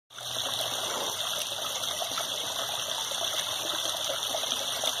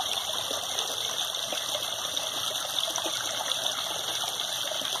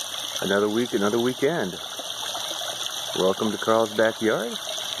Another week, another weekend. Welcome to Carl's backyard.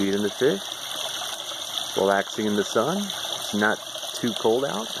 Feeding the fish. Relaxing in the sun. It's not too cold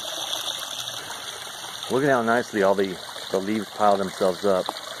out. Look at how nicely all the leaves pile themselves up.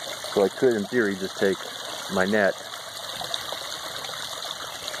 So I could, in theory, just take my net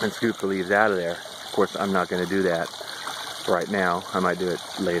and scoop the leaves out of there. Of course, I'm not going to do that right now. I might do it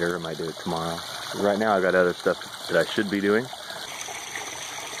later. I might do it tomorrow. Right now, I've got other stuff that I should be doing.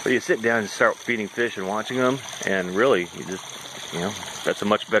 But you sit down and start feeding fish and watching them, and really, you just, that's a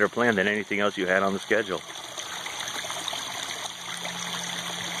much better plan than anything else you had on the schedule.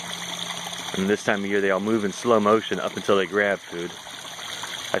 And this time of year, they all move in slow motion up until they grab food.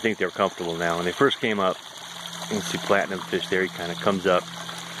 I think they're comfortable now. When they first came up, you can see platinum fish there. He kind of comes up,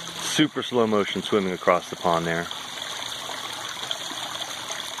 super slow motion swimming across the pond there.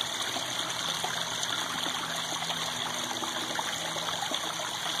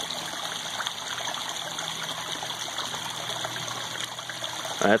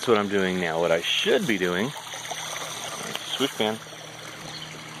 That's what I'm doing now. What I should be doing, swish pan,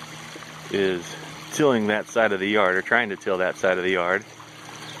 is tilling that side of the yard, or trying to till that side of the yard,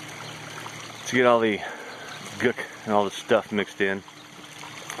 to get all the gook and all the stuff mixed in,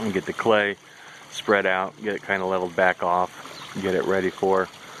 and get the clay spread out, get it kind of leveled back off, get it ready for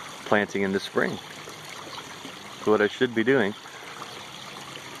planting in the spring. So what I should be doing,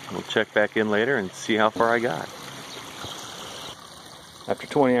 we'll check back in later and see how far I got. After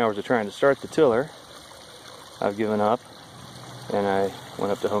 20 hours of trying to start the tiller, I've given up, and I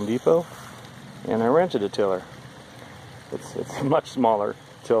went up to Home Depot and I rented a tiller. It's a much smaller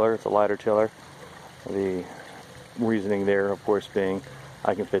tiller, it's a lighter tiller. The reasoning there, of course, being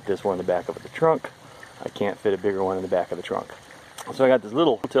I can fit this one in the back of the trunk. I can't fit a bigger one in the back of the trunk. So I got this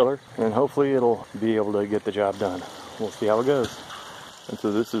little tiller, and hopefully it'll be able to get the job done. We'll see how it goes. And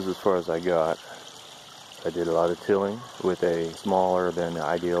so this is as far as I got. I did a lot of tilling with a smaller than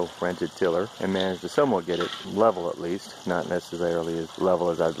ideal rented tiller and managed to somewhat get it level, at least. Not necessarily as level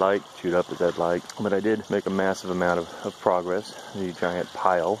as I'd like, chewed up as I'd like, but I did make a massive amount of progress. The giant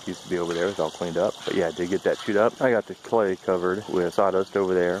pile used to be over there, it's all cleaned up. But yeah, I did get that chewed up. I got the clay covered with sawdust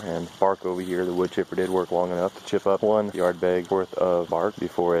over there and bark over here. The wood chipper did work long enough to chip up 1 yard bag worth of bark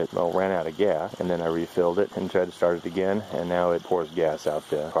before it ran out of gas. And then I refilled it and tried to start it again, and now it pours gas out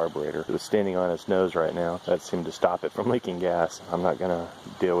the carburetor. It was standing on its nose right now. That seemed to stop it from leaking gas. I'm not going to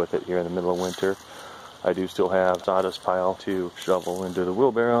deal with it here in the middle of winter. I do still have sawdust pile to shovel into the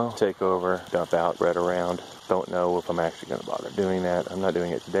wheelbarrow, take over, dump out, spread around. Don't know if I'm actually going to bother doing that. I'm not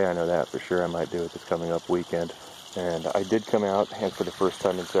doing it today, I know that for sure. I might do it this coming up weekend. And I did come out, and for the first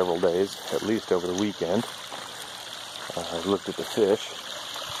time in several days, at least over the weekend, I looked at the fish.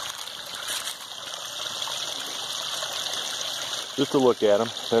 Just to look at them.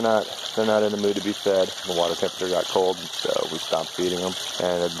 They're not in the mood to be fed. The water temperature got cold, so we stopped feeding them.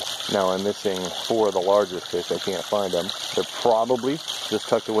 And now I'm missing 4 of the larger fish. I can't find them. They're probably just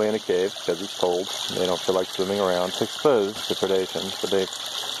tucked away in a cave because it's cold. They don't feel like swimming around, exposed to predation. But they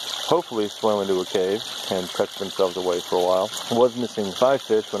hopefully swam into a cave and tucked themselves away for a while. I was missing 5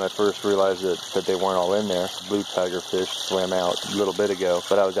 fish when I first realized that they weren't all in there. Blue tiger fish swam out a little bit ago,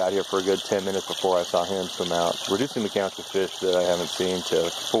 but I was out here for a good 10 minutes before I saw him swim out, reducing the count of fish that I haven't seen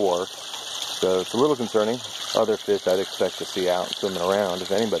to 4. So it's a little concerning. Other fish I'd expect to see out swimming around,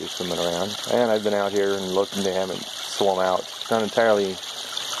 if anybody's swimming around. And I've been out here and looked, and they haven't swum out. It's not entirely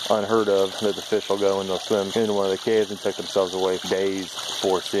unheard of that the fish will go and they'll swim into one of the caves and take themselves away days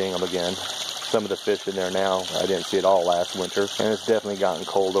before seeing them again. Some of the fish in there now, I didn't see it all last winter, and it's definitely gotten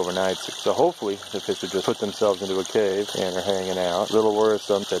cold overnight. So hopefully the fish have just put themselves into a cave and are hanging out. A little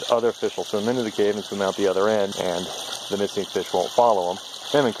worrisome that other fish will swim into the cave and swim out the other end, and the missing fish won't follow them.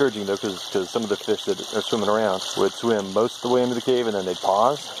 I'm encouraging though, because some of the fish that are swimming around would swim most of the way into the cave, and then they'd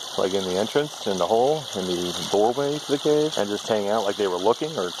pause, like in the entrance, in the hole, in the doorway to the cave, and just hang out like they were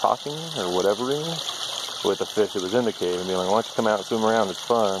looking or talking or whatever with the fish that was in the cave, and be like, why don't you come out and swim around, it's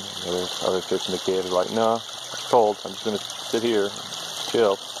fun. And there's other fish in the cave that are like, no, it's cold, I'm just going to sit here,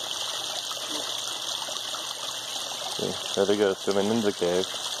 chill. See, there they go, swimming into the cave.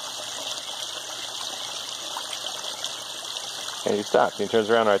 And he stops. He turns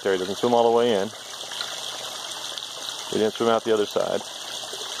around right there. He doesn't swim all the way in. He didn't swim out the other side.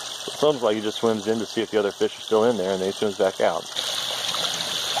 It's almost like he just swims in to see if the other fish are still in there, and then he swims back out.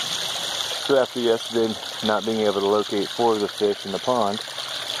 So after yesterday not being able to locate 4 of the fish in the pond,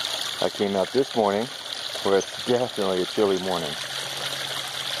 I came out this morning, where it's definitely a chilly morning,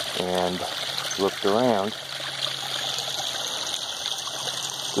 and looked around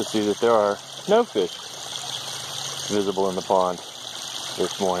to see that there are no fish visible in the pond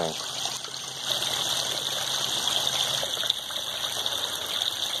this morning.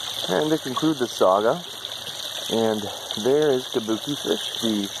 And to conclude the saga, and there is kabuki fish,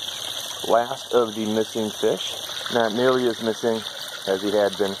 the last of the missing fish. Not nearly as missing as he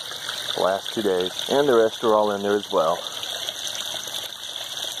had been the last 2 days, and the rest are all in there as well.